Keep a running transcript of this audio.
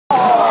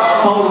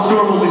Paul and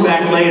Storm will be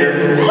back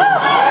later.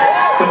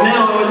 But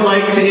now I would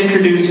like to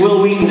introduce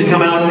Wil Wheaton to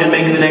come out and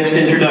make the next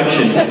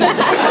introduction. Because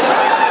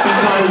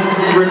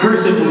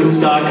recursive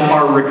Woodstock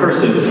are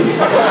recursive.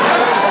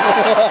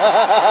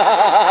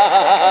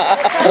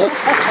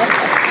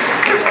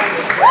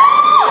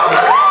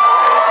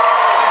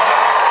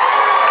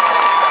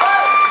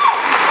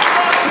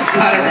 It's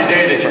not every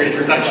day that your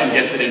introduction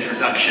gets an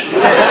introduction.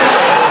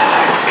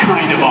 It's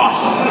kind of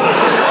awesome.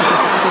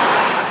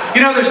 You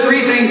know, there's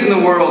three things in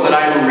the world that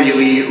I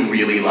really,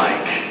 really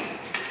like.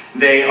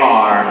 They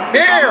are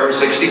Commodore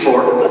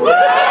 64,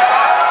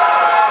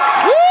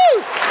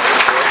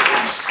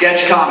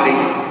 sketch comedy,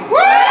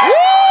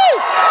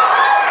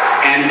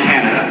 and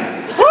Canada.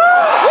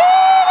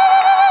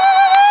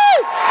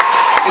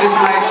 It is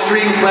my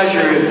extreme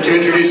pleasure to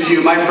introduce to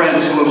you my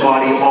friends who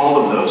embody all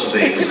of those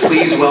things.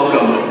 Please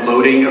welcome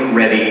Loading,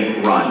 Ready,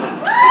 Run.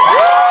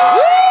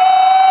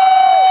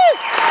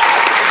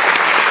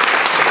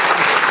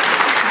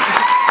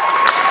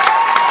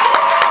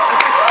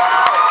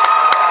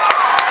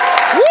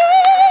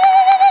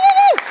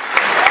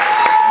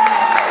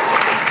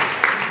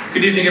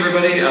 Good evening,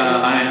 everybody.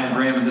 I am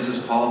Graham, and this is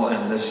Paul,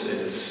 and this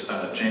is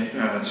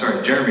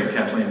Jeremy,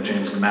 Kathleen,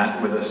 James, and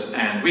Matt with us,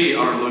 and we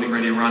are Loading,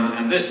 Ready, Run,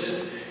 and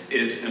this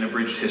is an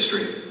abridged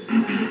history.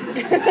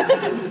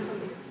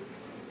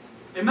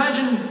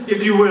 Imagine,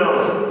 if you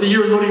will, the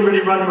year Loading,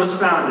 Ready, Run was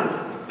founded,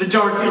 the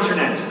dark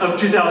internet of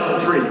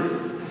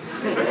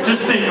 2003.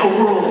 Just think, a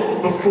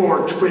world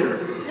before Twitter.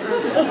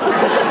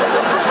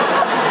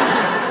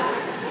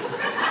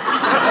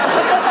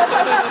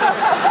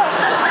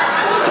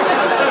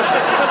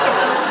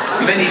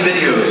 Many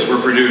videos were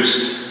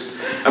produced,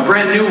 a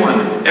brand new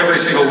one every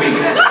single week.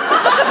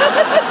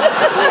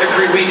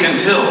 Every week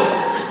until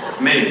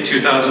May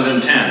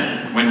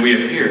 2010, when we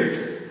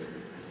appeared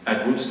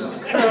at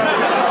Woodstock.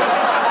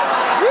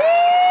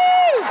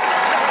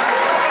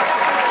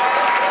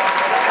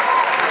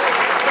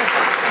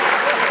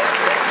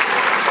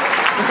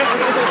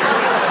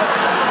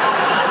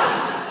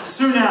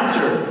 Soon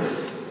after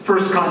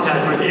first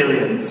contact with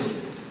aliens,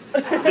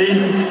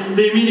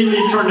 they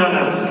immediately turned on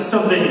us,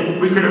 something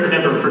we could have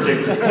never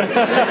predicted.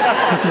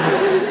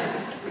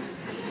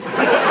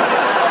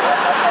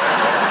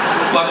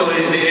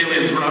 Luckily, the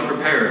aliens were not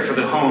prepared for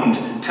the honed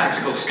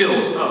tactical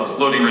skills of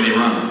Loading, Ready,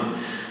 Run.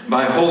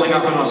 By holing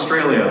up in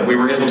Australia, we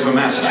were able to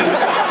amass and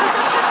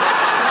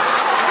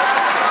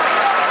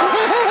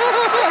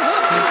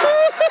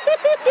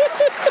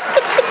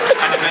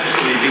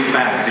eventually beat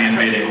back the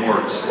invading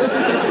hordes.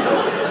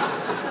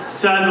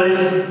 Sadly,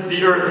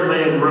 the Earth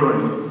lay in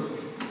ruin.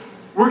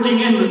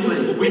 Working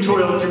endlessly, we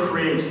toiled to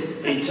create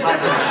a time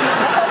machine.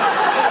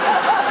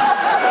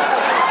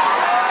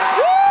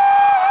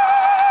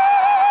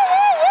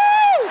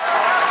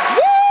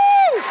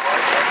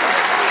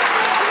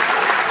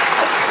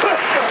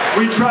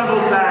 We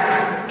traveled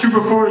back to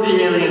before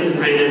the aliens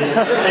invaded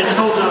and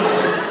told them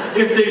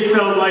if they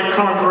felt like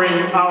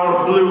conquering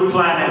our blue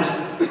planet,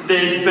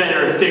 they'd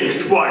better think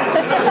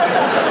twice.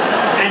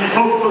 And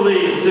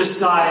hopefully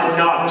decide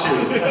not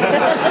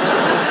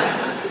to.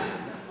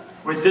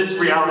 With this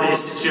reality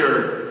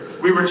secure,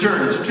 we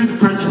returned to the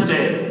present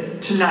day,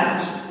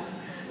 tonight.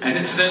 And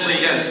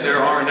incidentally, yes, there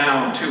are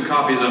now 2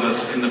 copies of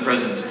us in the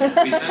present.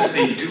 We sent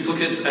the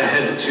duplicates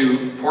ahead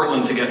to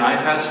Portland to get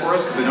iPads for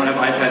us, because they don't have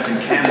iPads in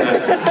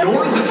Canada,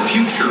 nor the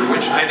future,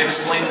 which I'd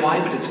explain why,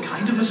 but it's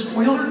kind of a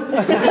spoiler.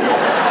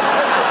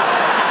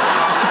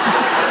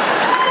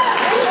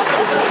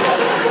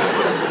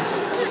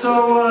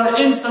 So,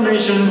 in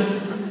summation,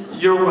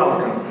 you're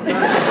welcome.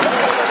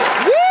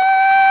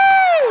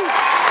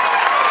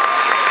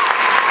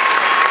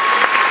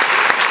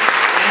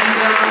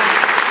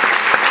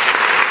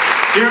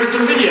 Here are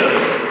some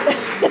videos.